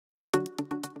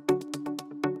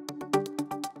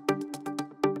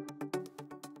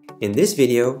In this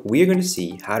video, we are going to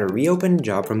see how to reopen a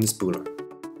job from the spooler.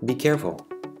 Be careful,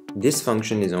 this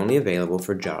function is only available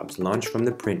for jobs launched from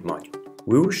the print module.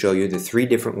 We will show you the 3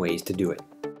 different ways to do it.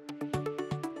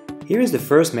 Here is the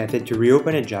first method to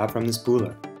reopen a job from the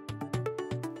spooler.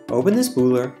 Open the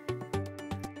spooler,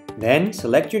 then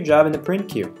select your job in the print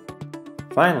queue.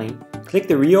 Finally, click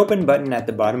the reopen button at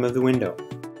the bottom of the window.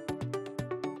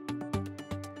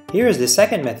 Here is the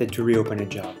second method to reopen a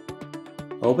job.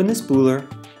 Open the spooler,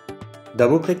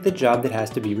 double-click the job that has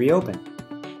to be reopened.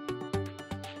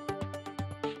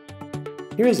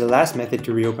 Here is the last method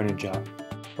to reopen a job.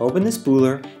 Open the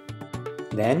spooler,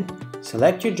 then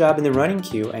select your job in the running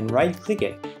queue and right-click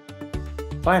it.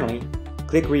 Finally,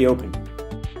 click Reopen.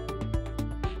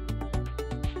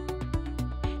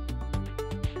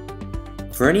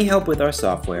 For any help with our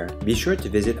software, be sure to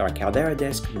visit our Caldera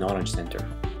Desk Knowledge Center.